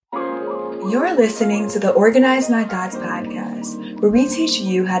You're listening to the Organize My Thoughts podcast, where we teach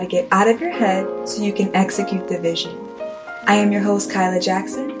you how to get out of your head so you can execute the vision. I am your host, Kyla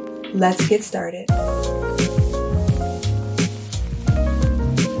Jackson. Let's get started.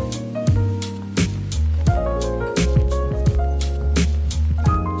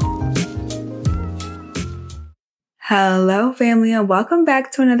 Hello, family, and welcome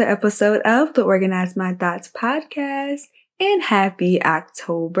back to another episode of the Organize My Thoughts podcast. And happy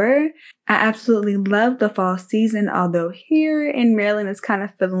October. I absolutely love the fall season, although here in Maryland it's kind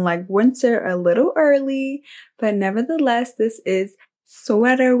of feeling like winter a little early, but nevertheless, this is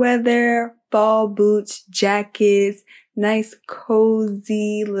sweater weather, fall boots, jackets, nice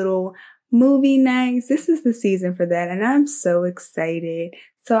cozy little movie nights. This is the season for that, and I'm so excited.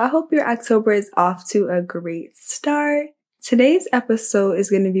 So I hope your October is off to a great start. Today's episode is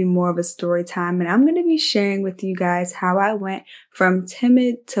going to be more of a story time, and I'm going to be sharing with you guys how I went from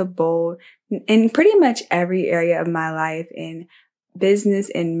timid to bold in pretty much every area of my life, in business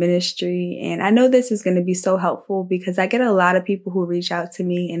and ministry. And I know this is going to be so helpful because I get a lot of people who reach out to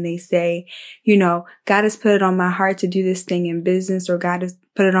me and they say, God has put it on my heart to do this thing in business, or God has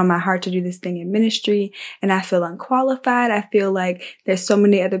put it on my heart to do this thing in ministry, and I feel unqualified. I feel like there's so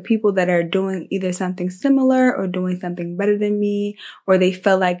many other people that are doing either something similar or doing something better than me, or they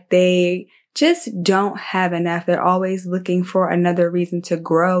feel like they just don't have enough. They're always looking for another reason to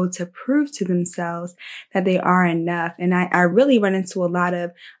grow, to prove to themselves that they are enough. And I really run into a lot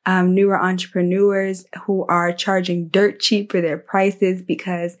of newer entrepreneurs who are charging dirt cheap for their prices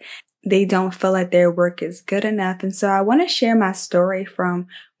because they don't feel like their work is good enough. And so I want to share my story from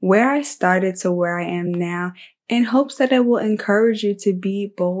where I started to where I am now, in hopes that it will encourage you to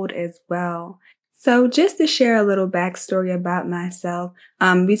be bold as well. So just to share a little backstory about myself,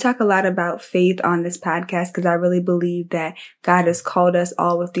 we talk a lot about faith on this podcast because I really believe that God has called us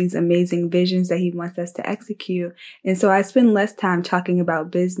all with these amazing visions that He wants us to execute. And so I spend less time talking about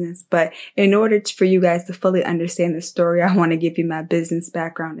business, but in order for you guys to fully understand the story, I want to give you my business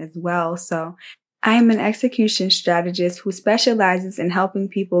background as well. So I am an execution strategist who specializes in helping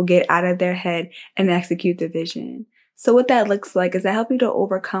people get out of their head and execute the vision. So what that looks like is I help you to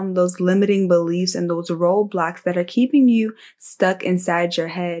overcome those limiting beliefs and those roadblocks that are keeping you stuck inside your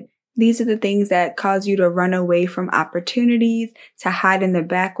head. These are the things that cause you to run away from opportunities, to hide in the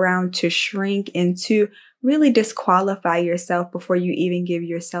background, to shrink, and to really disqualify yourself before you even give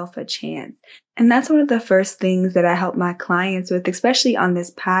yourself a chance. And that's one of the first things that I help my clients with, especially on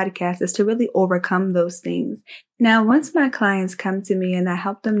this podcast, is to really overcome those things. Now, once my clients come to me and I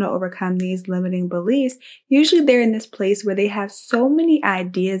help them to overcome these limiting beliefs, usually they're in this place where they have so many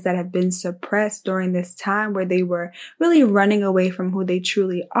ideas that have been suppressed during this time where they were really running away from who they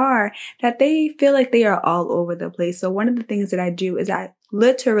truly are, that they feel like they are all over the place. So one of the things that I do is I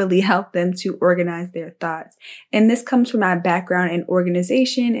literally help them to organize their thoughts. And this comes from my background in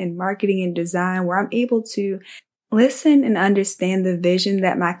organization and marketing and design, where I'm able to listen and understand the vision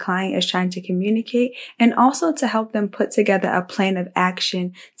that my client is trying to communicate, and also to help them put together a plan of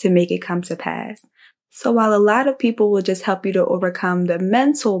action to make it come to pass. So while a lot of people will just help you to overcome the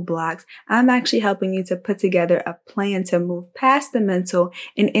mental blocks, I'm actually helping you to put together a plan to move past the mental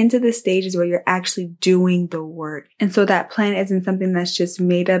and into the stages where you're actually doing the work. And so that plan isn't something that's just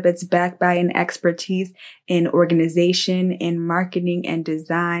made up. It's backed by an expertise in organization, in marketing and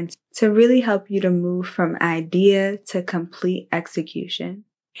design, to really help you to move from idea to complete execution.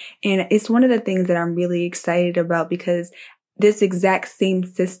 And it's one of the things that I'm really excited about, because this exact same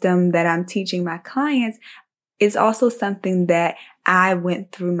system that I'm teaching my clients is also something that I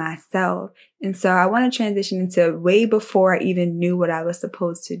went through myself. And so I want to transition into way before I even knew what I was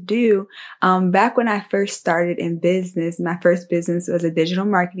supposed to do. Back when I first started in business, my first business was a digital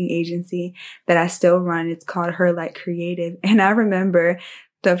marketing agency that I still run. It's called Her Light Creative. And I remember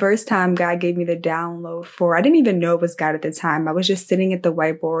the first time God gave me the download I didn't even know it was God at the time. I was just sitting at the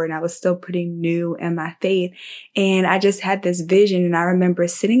whiteboard and I was still pretty new in my faith. And I just had this vision. And I remember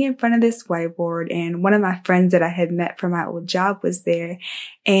sitting in front of this whiteboard, and one of my friends that I had met from my old job was there.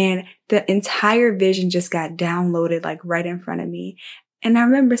 And the entire vision just got downloaded like right in front of me. And I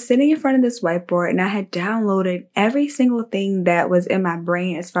remember sitting in front of this whiteboard and I had downloaded every single thing that was in my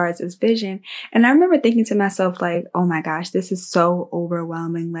brain as far as this vision. And I remember thinking to myself, like, oh my gosh, this is so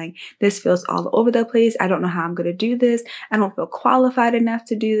overwhelming. Like, this feels all over the place. I don't know how I'm going to do this. I don't feel qualified enough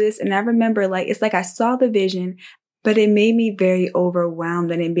to do this. And I remember, like, it's like I saw the vision, but it made me very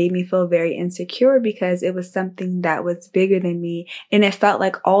overwhelmed, and it made me feel very insecure because it was something that was bigger than me. And it felt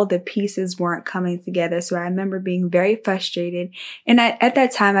like all the pieces weren't coming together. So I remember being very frustrated. And at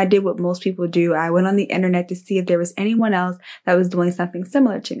that time, I did what most people do. I went on the internet to see if there was anyone else that was doing something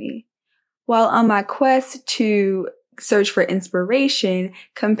similar to me. While on my quest to search for inspiration,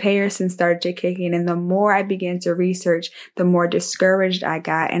 comparison started to kick in. And the more I began to research, the more discouraged I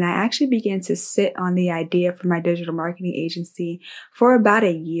got. And I actually began to sit on the idea for my digital marketing agency for about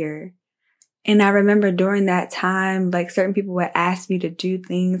a year. And I remember during that time, like certain people would ask me to do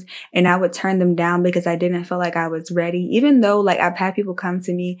things and I would turn them down because I didn't feel like I was ready. Even though like I've had people come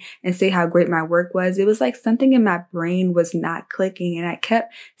to me and say how great my work was, it was like something in my brain was not clicking and I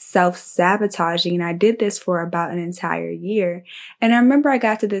kept self-sabotaging. And I did this for about an entire year. And I remember I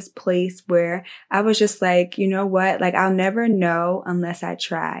got to this place where I was just like, you know what? Like I'll never know unless I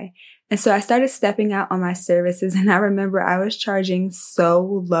try. And so I started stepping out on my services, and I remember I was charging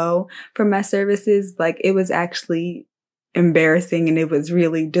so low for my services. Like it was actually embarrassing and it was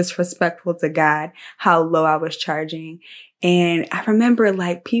really disrespectful to God how low I was charging. And I remember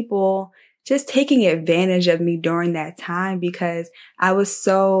like people just taking advantage of me during that time because I was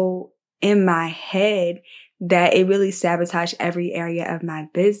so in my head that it really sabotaged every area of my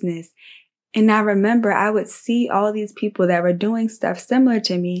business. And I remember I would see all these people that were doing stuff similar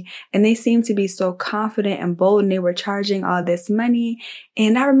to me, and they seemed to be so confident and bold, and they were charging all this money.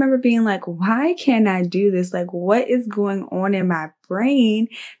 And I remember being like, why can't I do this? Like, what is going on in my brain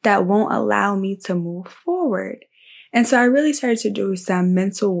that won't allow me to move forward? And so I really started to do some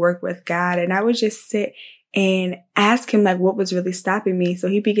mental work with God, and I would just sit and ask him like what was really stopping me. So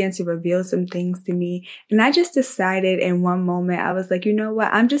he began to reveal some things to me. And I just decided in one moment, I was like, you know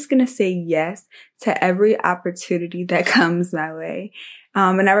what? I'm just going to say yes to every opportunity that comes my way.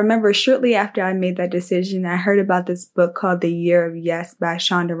 And I remember shortly after I made that decision, I heard about this book called The Year of Yes by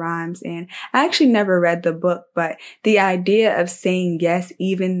Shonda Rhimes. And I actually never read the book, but the idea of saying yes,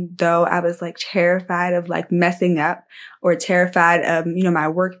 even though I was like terrified of like messing up or terrified of, my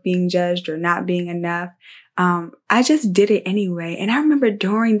work being judged or not being enough. I just did it anyway. And I remember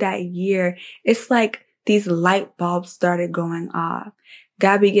during that year, it's like these light bulbs started going off.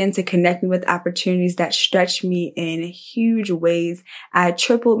 God began to connect me with opportunities that stretched me in huge ways. I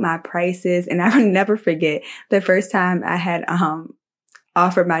tripled my prices, and I will never forget the first time I had,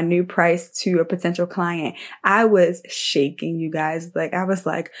 offered my new price to a potential client. I was shaking, you guys. Like, I was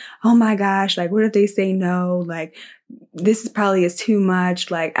like, oh my gosh, like, what if they say no? Like, this is probably is too much.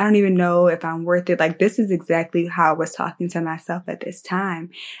 Like, I don't even know if I'm worth it. Like, this is exactly how I was talking to myself at this time.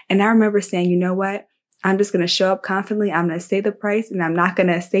 And I remember saying, you know what? I'm just going to show up confidently. I'm going to say the price and I'm not going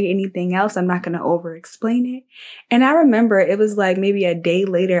to say anything else. I'm not going to over explain it. And I remember it was like maybe a day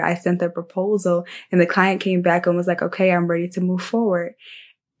later, I sent the proposal and the client came back and was like, okay, I'm ready to move forward.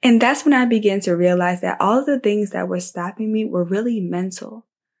 And that's when I began to realize that all of the things that were stopping me were really mental.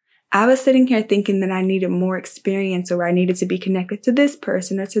 I was sitting here thinking that I needed more experience or I needed to be connected to this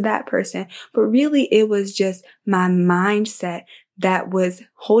person or to that person. But really, it was just my mindset that was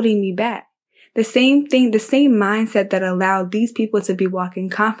holding me back. The same thing, the same mindset that allowed these people to be walking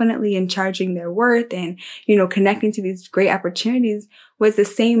confidently and charging their worth and, connecting to these great opportunities was the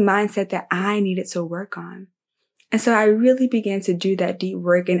same mindset that I needed to work on. And so I really began to do that deep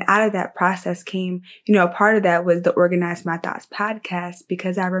work. And out of that process came, a part of that was the Organize My Thoughts podcast,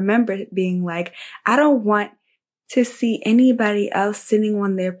 because I remember being like, I don't want to see anybody else sitting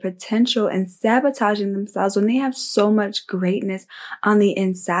on their potential and sabotaging themselves when they have so much greatness on the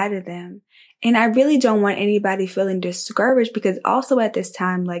inside of them. And I really don't want anybody feeling discouraged, because also at this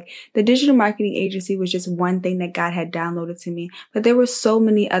time, like the digital marketing agency was just one thing that God had downloaded to me. But there were so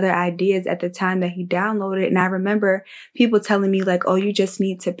many other ideas at the time that he downloaded. And I remember people telling me like, oh, you just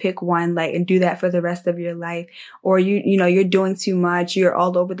need to pick one, like, and do that for the rest of your life. Or you're doing too much. You're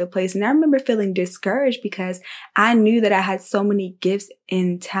all over the place. And I remember feeling discouraged because I knew that I had so many gifts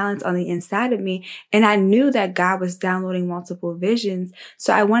and talents on the inside of me. And I knew that God was downloading multiple visions.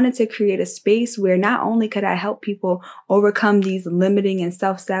 So I wanted to create a space where not only could I help people overcome these limiting and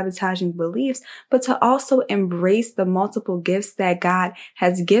self-sabotaging beliefs, but to also embrace the multiple gifts that God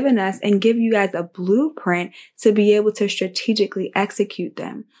has given us and give you guys a blueprint to be able to strategically execute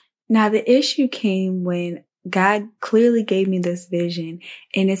them. Now, the issue came when God clearly gave me this vision.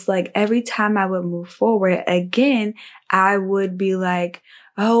 And it's like every time I would move forward, again, I would be like,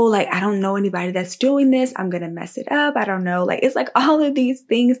 oh, like, I don't know anybody that's doing this. I'm going to mess it up. I don't know. Like, it's like all of these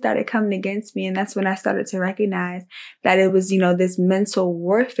things started coming against me. And that's when I started to recognize that it was, this mental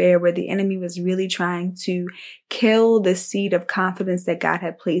warfare where the enemy was really trying to kill the seed of confidence that God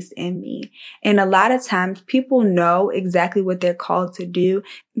had placed in me. And a lot of times people know exactly what they're called to do.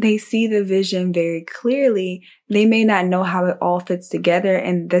 They see the vision very clearly. They may not know how it all fits together.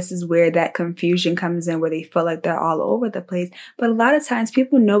 And this is where that confusion comes in, where they feel like they're all over the place. But a lot of times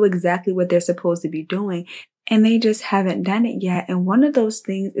people know exactly what they're supposed to be doing. and they just haven't done it yet. And one of those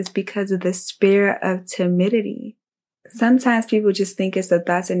things is because of the spirit of timidity. Sometimes people just think it's the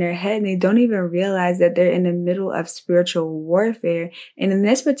thoughts in their head and they don't even realize that they're in the middle of spiritual warfare. And in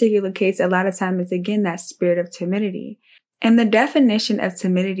this particular case, a lot of times it's again that spirit of timidity. And the definition of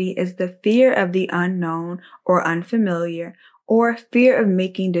timidity is the fear of the unknown or unfamiliar, or fear of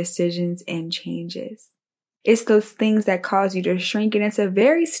making decisions and changes. It's those things that cause you to shrink, and it's a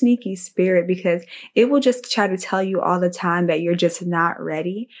very sneaky spirit because it will just try to tell you all the time that you're just not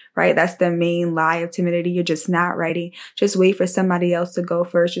ready, right? That's the main lie of timidity. You're just not ready. Just wait for somebody else to go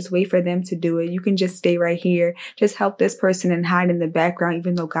first. Just wait for them to do it. You can just stay right here. Just help this person and hide in the background,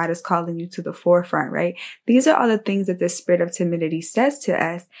 even though God is calling you to the forefront, right? These are all the things that the spirit of timidity says to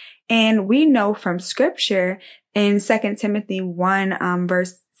us. And we know from scripture in 2 Timothy 1,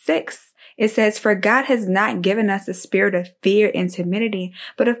 verse 6, it says, "For God has not given us a spirit of fear and timidity,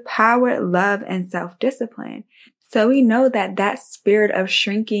 but of power, love, and self-discipline." So we know that that spirit of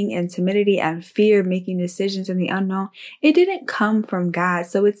shrinking and timidity and fear, making decisions in the unknown, it didn't come from God.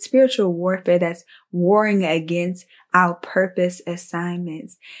 So it's spiritual warfare that's warring against our purpose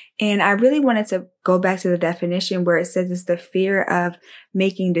assignments. And I really wanted to go back to the definition where it says it's the fear of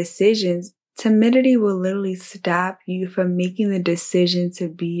making decisions. Timidity will literally stop you from making the decision to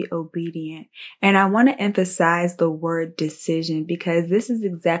be obedient. And I want to emphasize the word decision because this is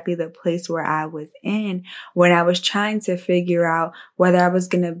exactly the place where I was in when I was trying to figure out whether I was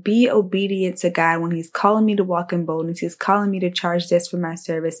going to be obedient to God when He's calling me to walk in boldness. He's calling me to charge this for my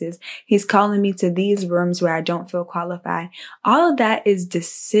services. He's calling me to these rooms where I don't feel qualified. All of that is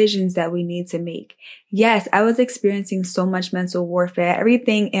decisions that we need to make. Yes, I was experiencing so much mental warfare.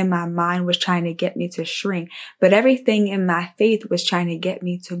 Everything in my mind was trying to get me to shrink, but everything in my faith was trying to get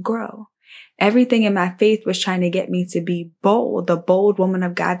me to grow. Everything in my faith was trying to get me to be bold, the bold woman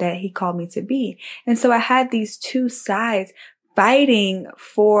of God that He called me to be. And so I had these two sides fighting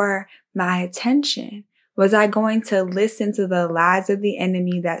for my attention. Was I going to listen to the lies of the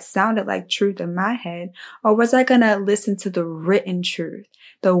enemy that sounded like truth in my head? Or was I going to listen to the written truth,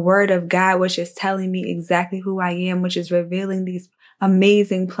 the word of God, which is telling me exactly who I am, which is revealing these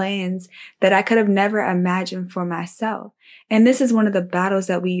amazing plans that I could have never imagined for myself? And this is one of the battles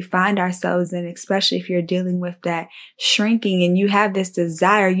that we find ourselves in, especially if you're dealing with that shrinking and you have this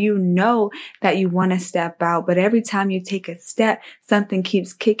desire, you know that you want to step out, but every time you take a step, something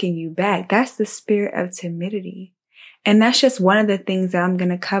keeps kicking you back. That's the spirit of timidity. And that's just one of the things that I'm going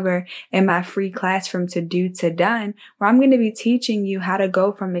to cover in my free class from To Do to Done, where I'm going to be teaching you how to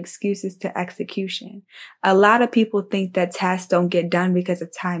go from excuses to execution. A lot of people think that tasks don't get done because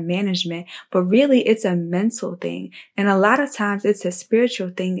of time management, but really it's a mental thing. And a lot of times it's a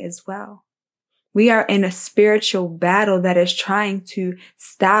spiritual thing as well. We are in a spiritual battle that is trying to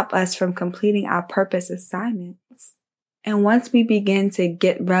stop us from completing our purpose assignments. And once we begin to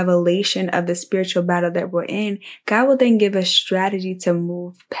get revelation of the spiritual battle that we're in, God will then give us strategy to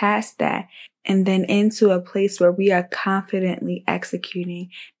move past that and then into a place where we are confidently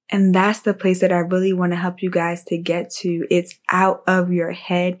executing. And that's the place that I really want to help you guys to get to. It's out of your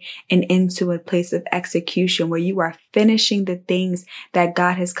head and into a place of execution where you are finishing the things that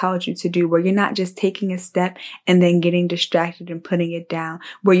God has called you to do, where you're not just taking a step and then getting distracted and putting it down,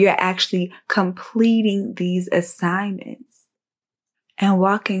 where you're actually completing these assignments and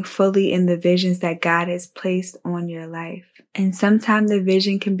walking fully in the visions that God has placed on your life. And sometimes the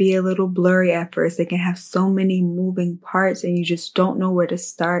vision can be a little blurry at first. It can have so many moving parts and you just don't know where to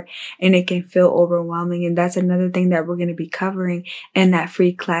start and it can feel overwhelming. And that's another thing that we're going to be covering in that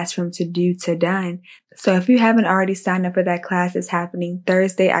free class from To Do to Done. So if you haven't already signed up for that class, it's happening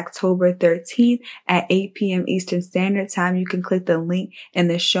Thursday, October 13th at 8 p.m. Eastern Standard Time. You can click the link in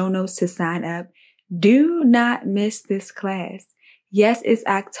the show notes to sign up. Do not miss this class. Yes, it's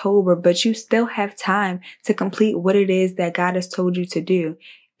October, but you still have time to complete what it is that God has told you to do.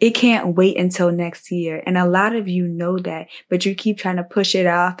 It can't wait until next year. And a lot of you know that, but you keep trying to push it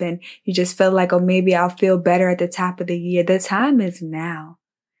off and you just feel like, oh, maybe I'll feel better at the top of the year. The time is now.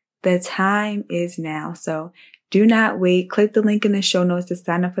 The time is now. So do not wait. Click the link in the show notes to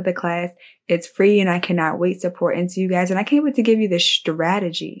sign up for the class. It's free and I cannot wait to pour into you guys. And I can't wait to give you the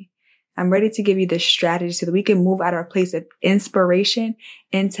strategy. I'm ready to give you the strategy so that we can move out of our place of inspiration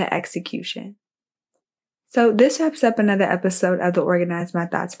into execution. So this wraps up another episode of the Organize My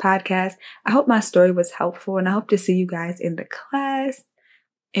Thoughts podcast. I hope my story was helpful and I hope to see you guys in the class.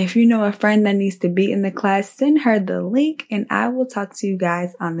 If you know a friend that needs to be in the class, send her the link and I will talk to you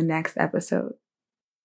guys on the next episode.